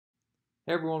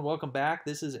Hey everyone, welcome back.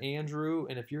 This is Andrew,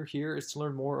 and if you're here, it's to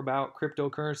learn more about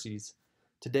cryptocurrencies.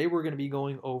 Today we're going to be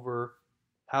going over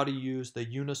how to use the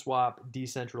Uniswap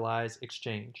decentralized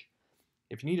exchange.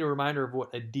 If you need a reminder of what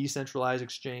a decentralized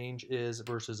exchange is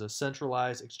versus a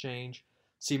centralized exchange,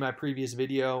 see my previous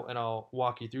video and I'll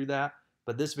walk you through that.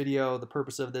 But this video, the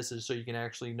purpose of this is so you can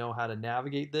actually know how to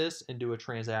navigate this and do a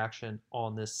transaction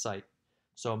on this site.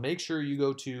 So make sure you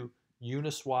go to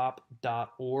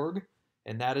uniswap.org,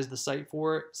 and that is the site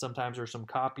for it. Sometimes there's some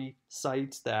copy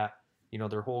sites that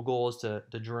their whole goal is to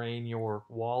drain your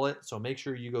wallet. So make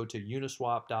sure you go to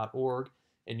uniswap.org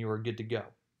and you are good to go.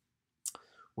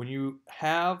 When you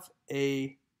have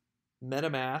a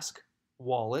MetaMask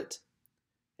wallet,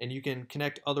 and you can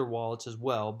connect other wallets as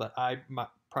well, but I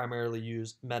primarily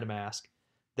use MetaMask,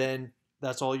 then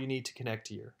that's all you need to connect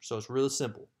to here. So it's really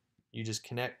simple. You just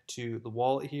connect to the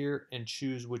wallet here and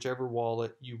choose whichever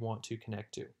wallet you want to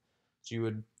connect to.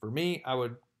 So for me, I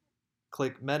would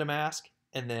click MetaMask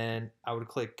and then I would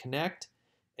click connect,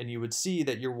 and you would see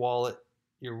that your wallet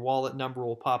number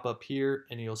will pop up here,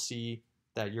 and you'll see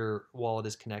that your wallet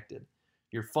is connected.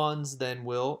 Your funds then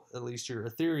will, at least your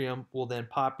Ethereum, will then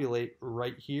populate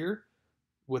right here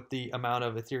with the amount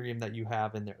of Ethereum that you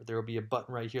have in there. There will be a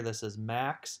button right here that says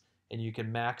max, and you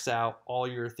can max out all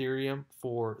your Ethereum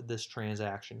for this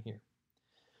transaction here.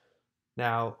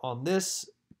 Now, on this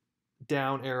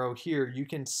down arrow here, you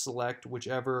can select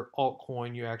whichever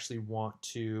altcoin you actually want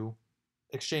to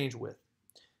exchange with.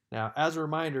 Now, as a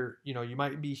reminder, you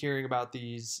might be hearing about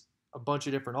a bunch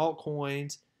of different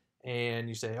altcoins, and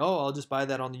you say, oh, I'll just buy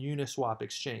that on the Uniswap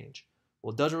exchange.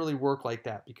 Well, it doesn't really work like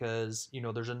that because,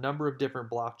 there's a number of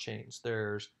different blockchains.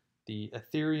 There's the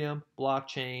Ethereum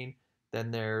blockchain,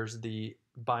 then there's the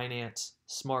Binance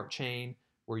Smart Chain,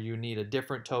 where you need a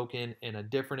different token and a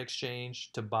different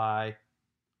exchange to buy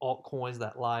altcoins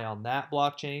that lie on that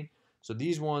blockchain. So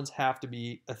these ones have to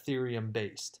be Ethereum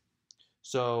based.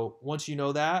 So once you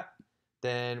know that,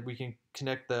 then we can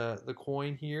connect the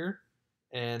coin here.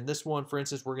 And this one, for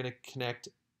instance, we're going to connect,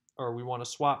 or we want to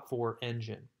swap for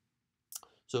Engine.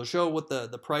 So show what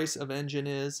the price of Engine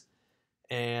is.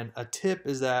 And a tip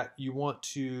is that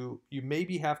you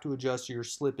maybe have to adjust your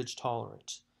slippage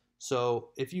tolerance. So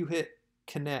if you hit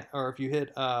connect, or if you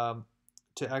hit to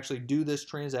actually do this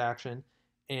transaction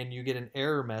and you get an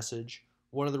error message,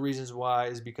 one of the reasons why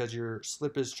is because your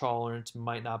slippage tolerance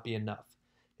might not be enough.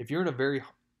 If you're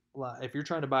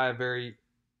trying to buy a very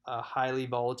highly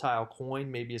volatile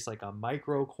coin, maybe it's like a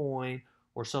micro coin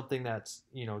or something that's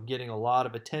getting a lot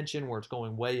of attention where it's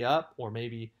going way up, or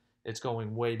maybe it's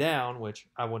going way down, which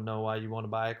I wouldn't know why you want to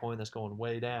buy a coin that's going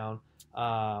way down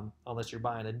unless you're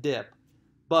buying a dip.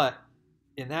 But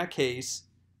in that case,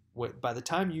 by the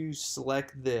time you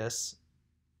select this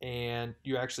and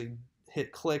you actually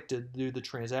hit click to do the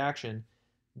transaction,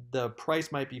 the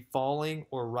price might be falling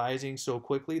or rising so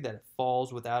quickly that it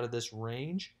falls without of this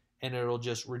range, and it'll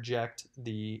just reject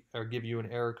or give you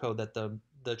an error code that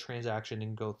the transaction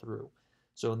didn't go through.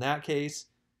 So in that case,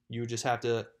 you just have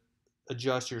to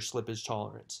adjust your slippage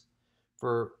tolerance.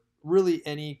 For really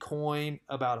any coin,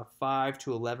 about a 5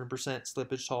 to 11%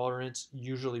 slippage tolerance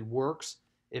usually works.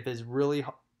 If it's really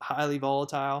highly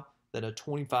volatile, then a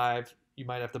 25, you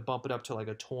might have to bump it up to like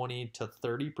a 20 to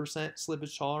 30%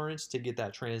 slippage tolerance to get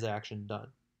that transaction done.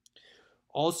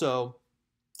 Also,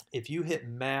 if you hit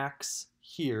max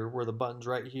here, where the button's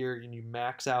right here, and you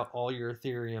max out all your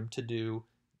Ethereum to do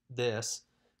this,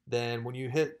 then when you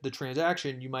hit the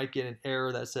transaction, you might get an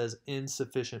error that says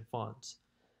insufficient funds.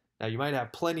 Now, you might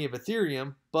have plenty of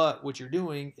Ethereum, but what you're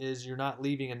doing is you're not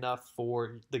leaving enough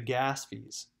for the gas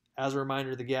fees. As a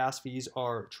reminder, the gas fees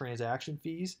are transaction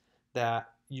fees that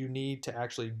you need to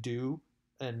actually do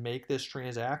and make this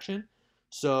transaction.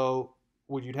 So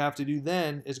what you'd have to do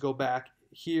then is go back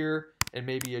here and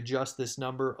maybe adjust this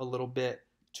number a little bit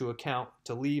to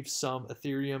leave some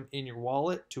Ethereum in your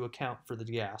wallet to account for the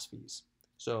gas fees.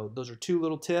 So those are two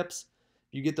little tips.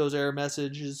 If you get those error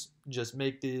messages, just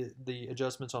make the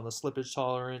adjustments on the slippage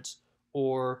tolerance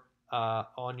or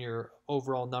on your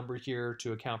overall number here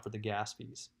to account for the gas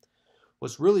fees.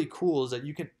 What's really cool is that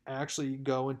you can actually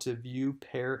go into view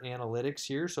pair analytics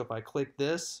here. So if I click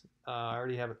this, I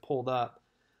already have it pulled up,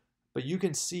 but you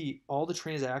can see all the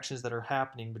transactions that are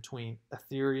happening between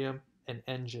Ethereum and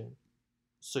Engine.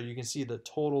 So you can see the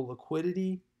total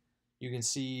liquidity, you can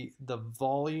see the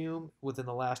volume within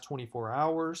the last 24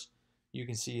 hours, you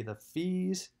can see the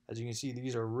fees. As you can see,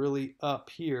 these are really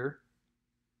up here.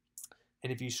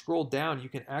 And if you scroll down, you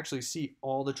can actually see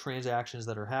all the transactions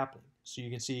that are happening. So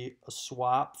you can see a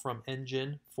swap from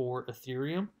Engine for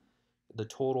Ethereum, the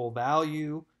total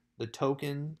value, the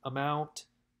token amount,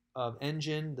 of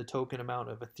Engine, the token amount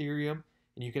of Ethereum,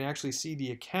 and you can actually see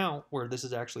the account where this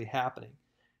is actually happening.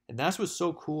 And that's what's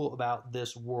so cool about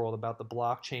this world, about the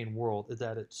blockchain world, is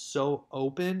that it's so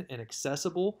open and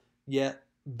accessible, yet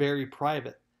very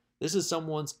private. This is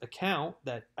someone's account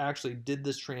that actually did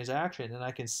this transaction, and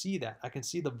I can see that. I can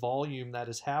see the volume that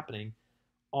is happening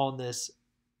on this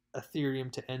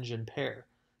Ethereum to Engine pair,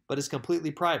 but it's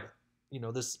completely private.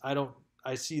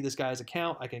 I see this guy's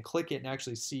account. I can click it and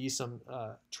actually see some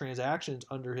transactions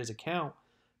under his account,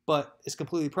 but it's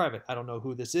completely private. I don't know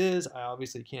who this is. I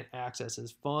obviously can't access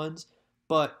his funds,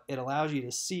 but it allows you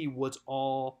to see what's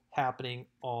all happening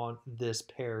on this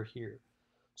pair here.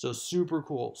 So super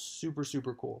cool, super,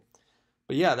 super cool.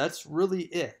 But yeah, that's really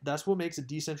it. That's what makes a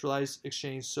decentralized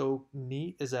exchange so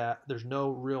neat, is that there's no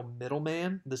real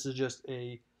middleman. This is just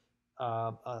a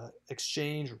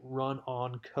exchange run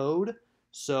on code.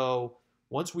 So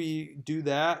once we do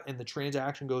that and the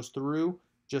transaction goes through,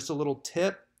 just a little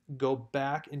tip, go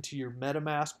back into your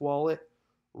MetaMask wallet.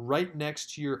 Right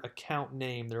next to your account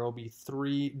name, there will be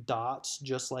 3 dots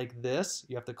just like this.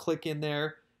 You have to click in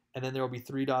there, and then there will be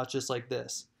 3 dots just like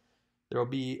this. There will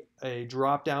be a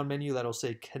drop-down menu that will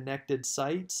say connected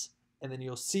sites, and then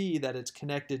you'll see that it's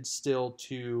connected still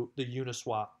to the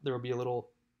Uniswap. There will be a little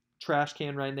trash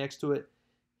can right next to it.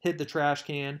 Hit the trash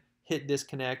can, hit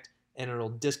disconnect, and it'll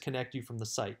disconnect you from the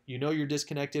site. You know you're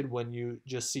disconnected when you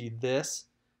just see this,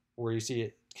 where you see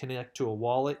it connect to a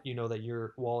wallet. You know that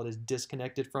your wallet is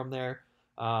disconnected from there.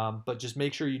 But just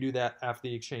make sure you do that after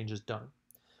the exchange is done.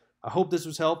 I hope this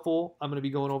was helpful. I'm going to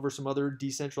be going over some other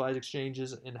decentralized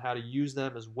exchanges and how to use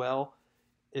them as well.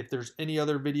 If there's any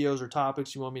other videos or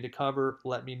topics you want me to cover,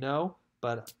 let me know.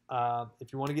 But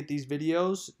if you want to get these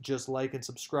videos, just like and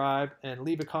subscribe, and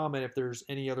leave a comment if there's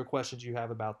any other questions you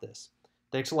have about this.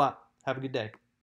 Thanks a lot. Have a good day.